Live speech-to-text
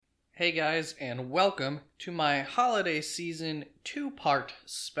Hey guys, and welcome to my holiday season 2-part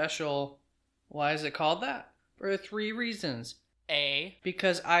special. Why is it called that? For 3 reasons. A,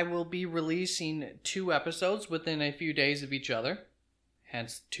 because I will be releasing 2 episodes within a few days of each other,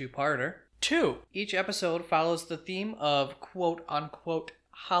 hence 2-parter. 2, each episode follows the theme of quote-unquote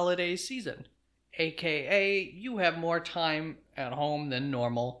holiday season, aka you have more time at home than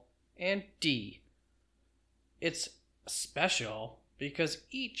normal. And D, it's special because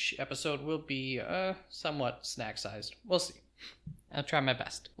each episode will be somewhat snack-sized. We'll see. I'll try my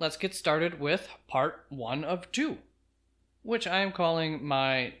best. Let's get started with part 1 of 2, which I am calling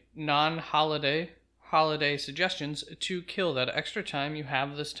my non-holiday suggestions to kill that extra time you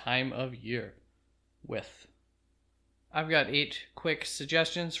have this time of year with. I've got 8 quick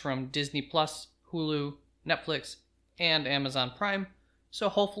suggestions from Disney+, Hulu, Netflix, and Amazon Prime, so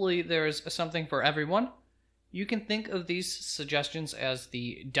hopefully there's something for everyone. You can think of these suggestions as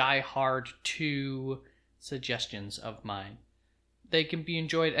the Die Hard 2 suggestions of mine. They can be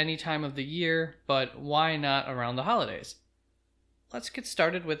enjoyed any time of the year, but why not around the holidays? Let's get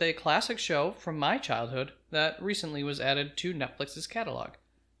started with a classic show from my childhood that recently was added to Netflix's catalog,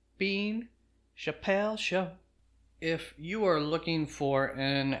 being Chappelle's Show. If you are looking for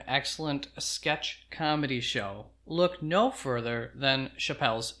an excellent sketch comedy show, look no further than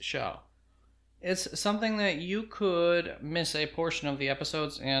Chappelle's Show. It's something that you could miss a portion of the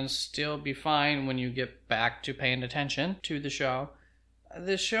episodes and still be fine when you get back to paying attention to the show.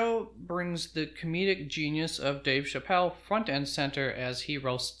 This show brings the comedic genius of Dave Chappelle front and center as he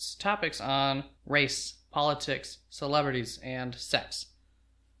roasts topics on race, politics, celebrities, and sex.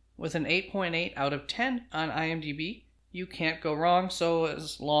 With an 8.8 out of 10 on IMDb, you can't go wrong so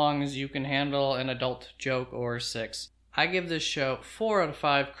as long as you can handle an adult joke or 6. I give this show 4 out of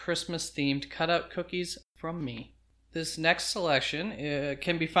 5 Christmas-themed cutout cookies from me. This next selection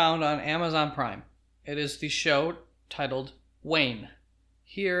can be found on Amazon Prime. It is the show titled Wayne.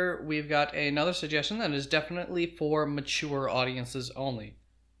 Here we've got another suggestion that is definitely for mature audiences only.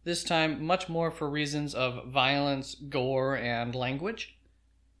 This time much more for reasons of violence, gore, and language.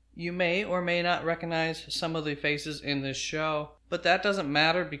 You may or may not recognize some of the faces in this show, but that doesn't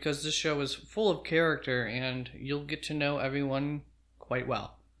matter because this show is full of character and you'll get to know everyone quite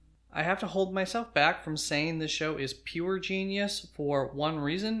well. I have to hold myself back from saying this show is pure genius for one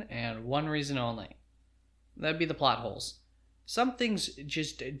reason and one reason only. That'd be the plot holes. Some things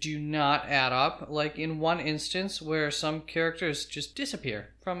just do not add up, like in one instance where some characters just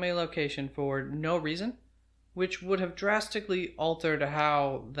disappear from a location for no reason, which would have drastically altered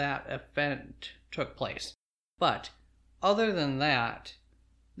how that event took place. But other than that,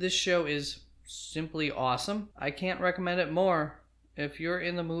 this show is simply awesome. I can't recommend it more. If you're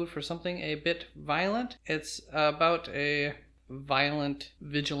in the mood for something a bit violent, it's about a violent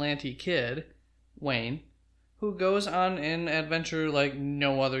vigilante kid, Wayne, who goes on an adventure like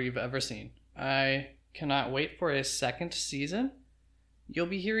no other you've ever seen. I cannot wait for a second season. You'll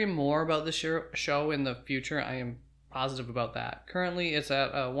be hearing more about this show in the future. I am positive about that. Currently, it's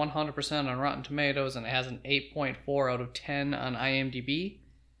at 100% on Rotten Tomatoes, and it has an 8.4 out of 10 on IMDb.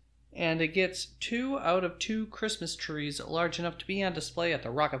 And it gets 2 out of 2 Christmas trees large enough to be on display at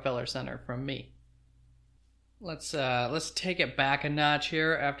the Rockefeller Center from me. Let's take it back a notch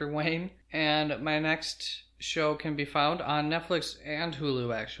here after Wayne. And my next show can be found on Netflix and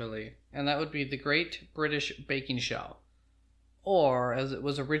Hulu, actually. And that would be The Great British Baking Show. Or, as it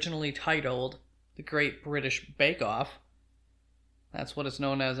was originally titled, The Great British Bake Off. That's what it's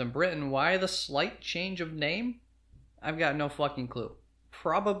known as in Britain. Why the slight change of name? I've got no fucking clue.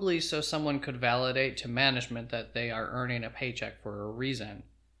 Probably so someone could validate to management that they are earning a paycheck for a reason.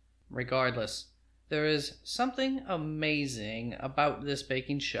 Regardless, there is something amazing about this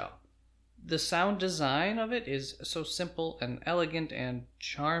baking show. The sound design of it is so simple and elegant and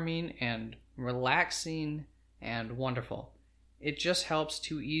charming and relaxing and wonderful. It just helps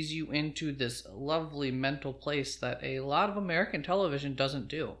to ease you into this lovely mental place that a lot of American television doesn't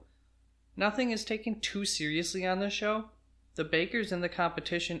do. Nothing is taken too seriously on this show. The bakers in the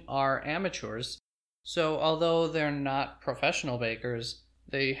competition are amateurs, so although they're not professional bakers,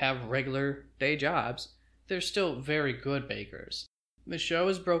 they have regular day jobs, they're still very good bakers. The show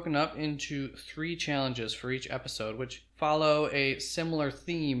is broken up into 3 challenges for each episode, which follow a similar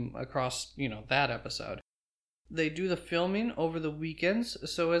theme across, that episode. They do the filming over the weekends,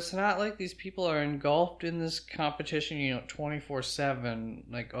 so it's not like these people are engulfed in this competition, 24/7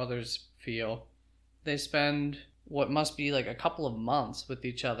 like others feel. They spend what must be like a couple of months with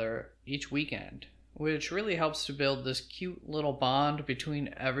each other each weekend, which really helps to build this cute little bond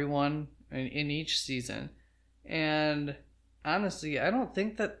between everyone in each season. And honestly, I don't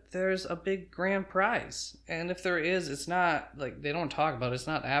think that there's a big grand prize. And if there is, it's not, like, they don't talk about it. It's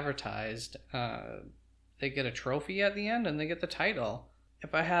not advertised. They get a trophy at the end and they get the title.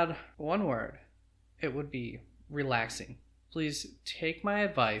 If I had one word, it would be relaxing. Please take my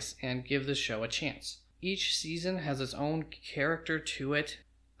advice and give this show a chance. Each season has its own character to it.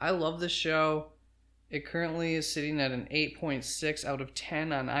 I love this show. It currently is sitting at an 8.6 out of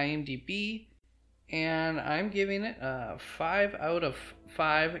 10 on IMDb. And I'm giving it a 5 out of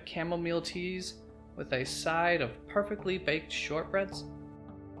 5 chamomile teas with a side of perfectly baked shortbreads.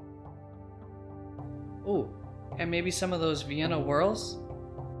 Ooh, and maybe some of those Vienna whirls.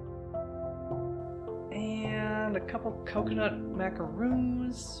 And a couple coconut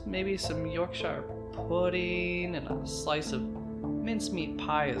macaroons, maybe some Yorkshire pudding, and a slice of mincemeat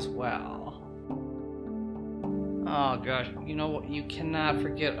pie as well. Oh gosh, you know what? You cannot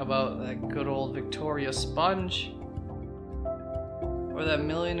forget about that good old Victoria sponge. Or that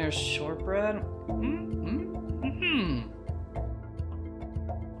millionaire shortbread.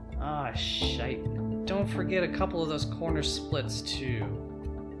 Ah, shite. Don't forget a couple of those corner splits too.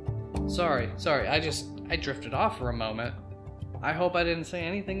 Sorry, I drifted off for a moment. I hope I didn't say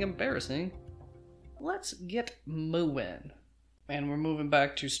anything embarrassing. Let's get moving. And we're moving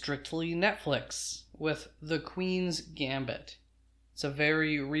back to strictly Netflix with The Queen's Gambit. It's a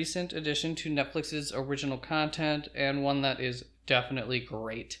very recent addition to Netflix's original content and one that is definitely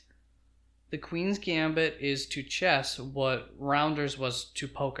great. The Queen's Gambit is to chess what Rounders was to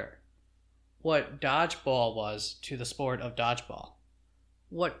poker, what dodgeball was to the sport of dodgeball,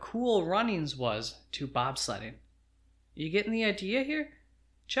 what Cool Runnings was to bobsledding. You getting the idea here?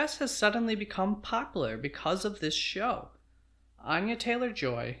 Chess has suddenly become popular because of this show. Anya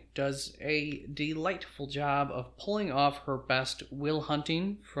Taylor-Joy does a delightful job of pulling off her best Will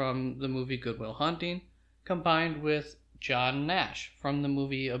Hunting from the movie Good Will Hunting, combined with John Nash from the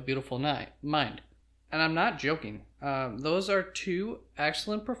movie A Beautiful Mind. And I'm not joking. Those are two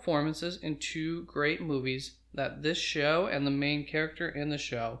excellent performances in two great movies that this show and the main character in the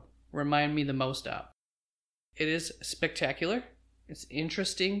show remind me the most of. It is spectacular, it's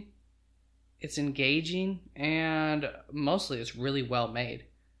interesting, it's engaging, and mostly it's really well made.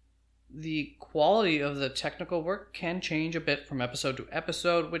 The quality of the technical work can change a bit from episode to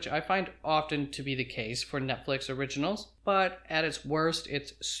episode, which I find often to be the case for Netflix originals, but at its worst,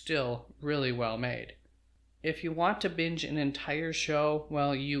 it's still really well made. If you want to binge an entire show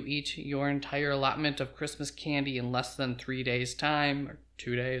while you eat your entire allotment of Christmas candy in less than 3 days' time, or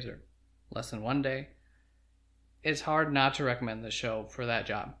 2 days, or less than 1 day, it's hard not to recommend this show for that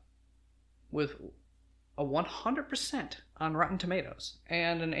job. With a 100% on Rotten Tomatoes,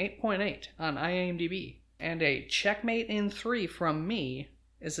 and an 8.8 on IMDb, and a checkmate in 3 from me,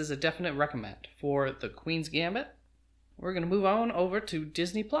 this is a definite recommend for The Queen's Gambit. We're going to move on over to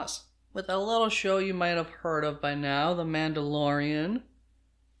Disney Plus with a little show you might have heard of by now, The Mandalorian.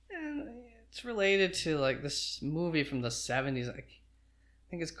 And it's related to like this movie from the 70s. I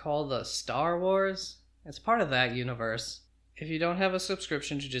think it's called the Star Wars. It's part of that universe. If you don't have a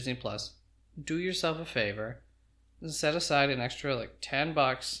subscription to Disney Plus, do yourself a favor. Set aside an extra like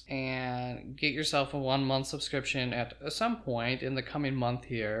 $10 and get yourself a 1-month subscription at some point in the coming month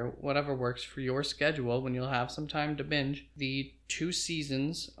here, whatever works for your schedule, when you'll have some time to binge the 2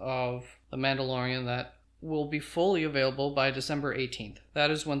 seasons of The Mandalorian that will be fully available by December 18th. That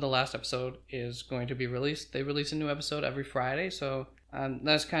is when the last episode is going to be released. They release a new episode every Friday, so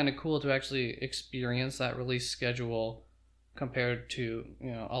that's kind of cool to actually experience that release schedule compared to,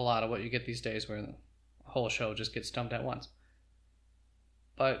 you know, a lot of what you get these days where the whole show just gets dumped at once.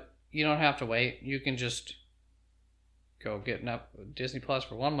 But you don't have to wait. You can just go get Disney Plus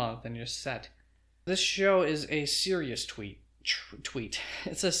for 1 month and you're set. This show is a serious tweet.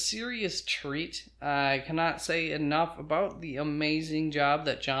 It's a serious treat. I cannot say enough about the amazing job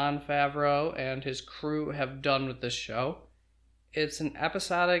that Jon Favreau and his crew have done with this show. It's an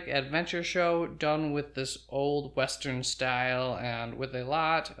episodic adventure show done with this old Western style and with a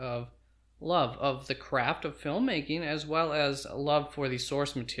lot of love of the craft of filmmaking, as well as love for the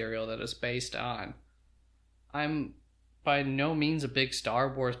source material that it's based on. I'm by no means a big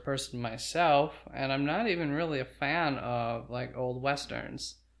Star Wars person myself, and I'm not even really a fan of like old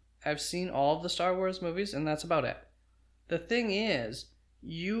Westerns. I've seen all of the Star Wars movies, and that's about it. The thing is,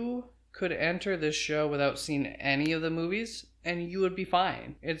 you could enter this show without seeing any of the movies, and you would be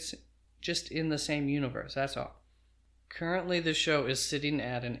fine. It's just in the same universe, that's all. Currently, the show is sitting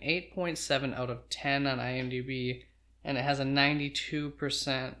at an 8.7 out of 10 on IMDb, and it has a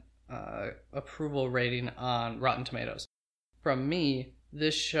 92% approval rating on Rotten Tomatoes. From me,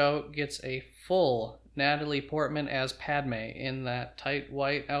 this show gets a full Natalie Portman as Padme in that tight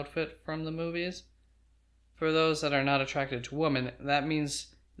white outfit from the movies. For those that are not attracted to women, that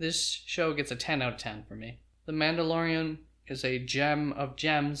means this show gets a 10 out of 10 for me. The Mandalorian is a gem of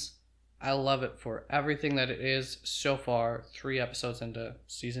gems. I love it for everything that it is so far, 3 episodes into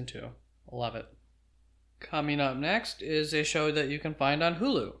season 2. Love it. Coming up next is a show that you can find on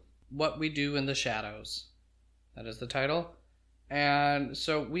Hulu, What We Do in the Shadows. That is the title. And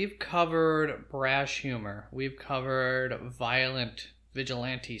so we've covered brash humor. We've covered violent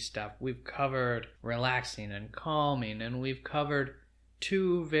vigilante stuff. We've covered relaxing and calming. And we've covered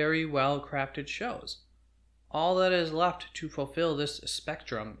 2 very well-crafted shows. All that is left to fulfill this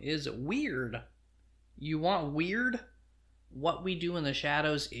spectrum is weird. You want weird? What We Do in the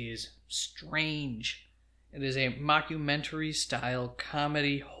Shadows is strange. It is a mockumentary-style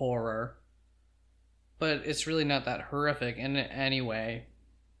comedy horror. But it's really not that horrific in any way.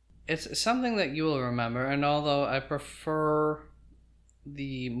 It's something that you will remember, and although I prefer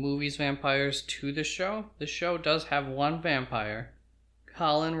the movie's vampires to the show does have one vampire,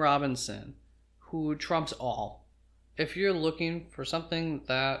 Colin Robinson, who trumps all. If you're looking for something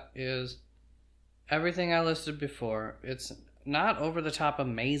that is everything I listed before, it's not over the top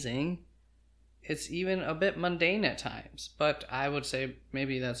amazing. It's even a bit mundane at times, but I would say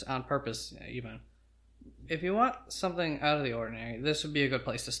maybe that's on purpose even. If you want something out of the ordinary, this would be a good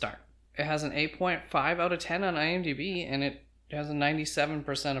place to start. It has an 8.5 out of 10 on IMDb, and it has a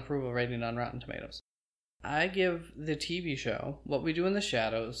 97% approval rating on Rotten Tomatoes. I give the TV show, What We Do in the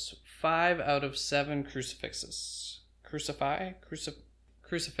Shadows, 5 out of 7 crucifixes.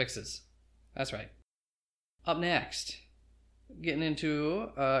 Crucifixes. That's right. Up next, getting into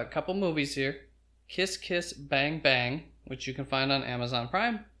a couple movies here. Kiss Kiss Bang Bang, which you can find on Amazon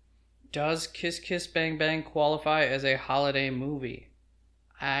Prime. Does Kiss Kiss Bang Bang qualify as a holiday movie?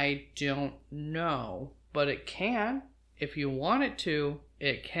 I don't know, but it can. If you want it to,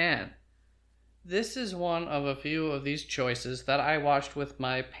 it can. This is one of a few of these choices that I watched with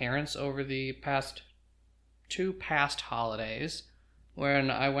my parents over the past 2 past holidays,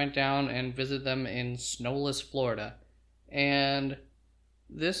 when I went down and visited them in snowless Florida. And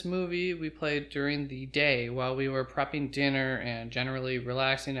this movie we played during the day while we were prepping dinner and generally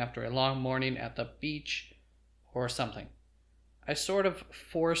relaxing after a long morning at the beach or something. I sort of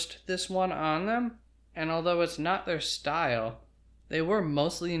forced this one on them, and although it's not their style, they were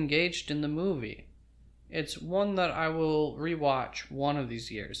mostly engaged in the movie. It's one that I will rewatch one of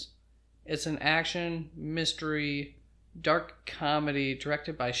these years. It's an action, mystery, dark comedy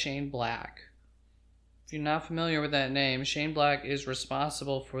directed by Shane Black. If you're not familiar with that name, Shane Black is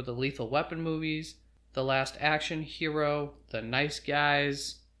responsible for the Lethal Weapon movies, The Last Action Hero, The Nice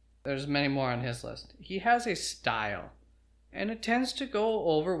Guys. There's many more on his list. He has a style, and it tends to go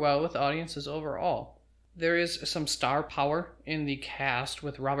over well with audiences overall. There is some star power in the cast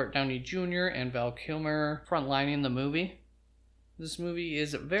with Robert Downey Jr. and Val Kilmer frontlining the movie. This movie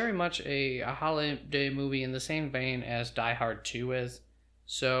is very much a holiday movie in the same vein as Die Hard 2 is.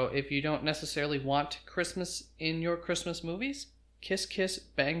 So if you don't necessarily want Christmas in your Christmas movies, Kiss Kiss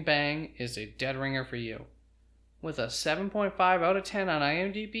Bang Bang is a dead ringer for you. With a 7.5 out of 10 on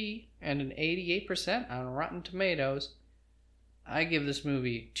IMDb and an 88% on Rotten Tomatoes, I give this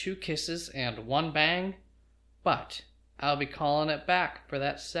movie 2 kisses and 1 bang, but I'll be calling it back for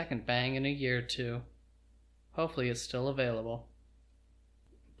that second bang in a year or 2. Hopefully it's still available.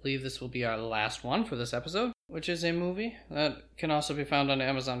 I believe this will be our last one for this episode, which is a movie that can also be found on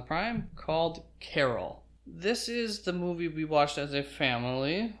Amazon Prime called Carol. This is the movie we watched as a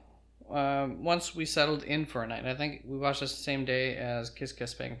family once we settled in for a night. I think we watched this the same day as Kiss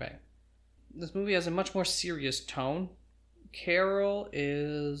Kiss Bang Bang. This movie has a much more serious tone. Carol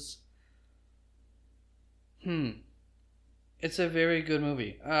is... It's a very good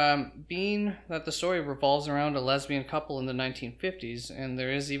movie. Being that the story revolves around a lesbian couple in the 1950s, and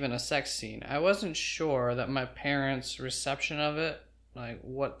there is even a sex scene, I wasn't sure that my parents' reception of it, like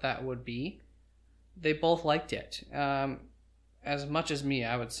what that would be. They both liked it. As much as me,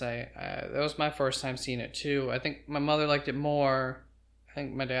 I would say. That was my first time seeing it too. I think my mother liked it more. I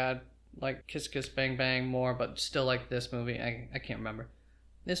think my dad liked Kiss Kiss Bang Bang more, but still liked this movie. I can't remember.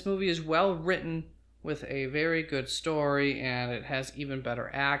 This movie is well written, with a very good story, and it has even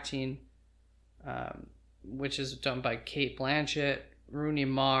better acting, which is done by Cate Blanchett, Rooney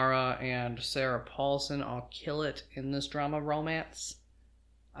Mara, and Sarah Paulson all kill it in this drama romance.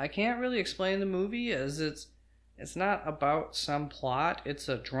 I can't really explain the movie, as it's not about some plot. It's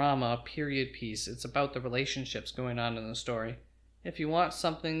a drama, a period piece. It's about the relationships going on in the story. If you want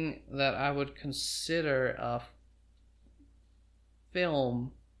something that I would consider a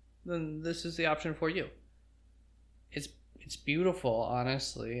film then this is the option for you. It's beautiful,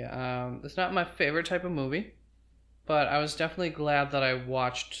 honestly. It's not my favorite type of movie, but I was definitely glad that I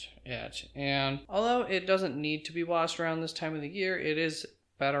watched it. And although it doesn't need to be watched around this time of the year, it is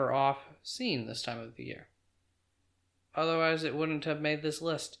better off seen this time of the year. Otherwise, it wouldn't have made this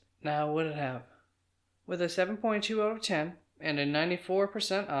list. Now, would it have? With a 7.2 out of 10 and a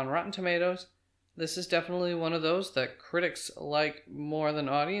 94% on Rotten Tomatoes, this is definitely one of those that critics like more than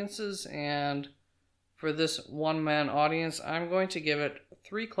audiences, and for this one-man audience, I'm going to give it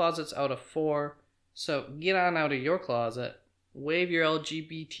 3 closets out of 4. So get on out of your closet, wave your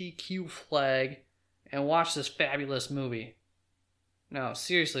LGBTQ flag, and watch this fabulous movie. No,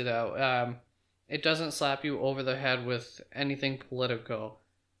 seriously though, it doesn't slap you over the head with anything political.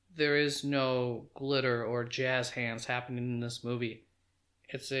 There is no glitter or jazz hands happening in this movie.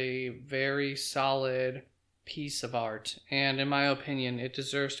 It's a very solid piece of art, and in my opinion, it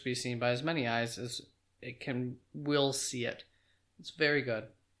deserves to be seen by as many eyes as will see it. It's very good.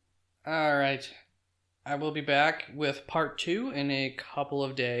 Alright, I will be back with part 2 in a couple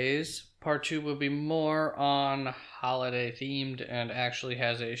of days. Part 2 will be more on holiday themed and actually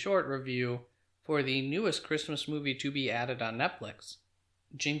has a short review for the newest Christmas movie to be added on Netflix,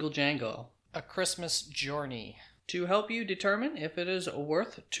 Jingle Jangle, A Christmas Journey, to help you determine if it is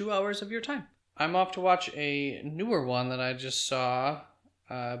worth 2 hours of your time. I'm off to watch a newer one that I just saw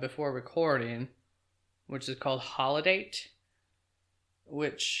before recording, which is called Holidate,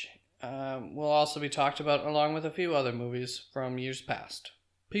 which will also be talked about along with a few other movies from years past.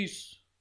 Peace.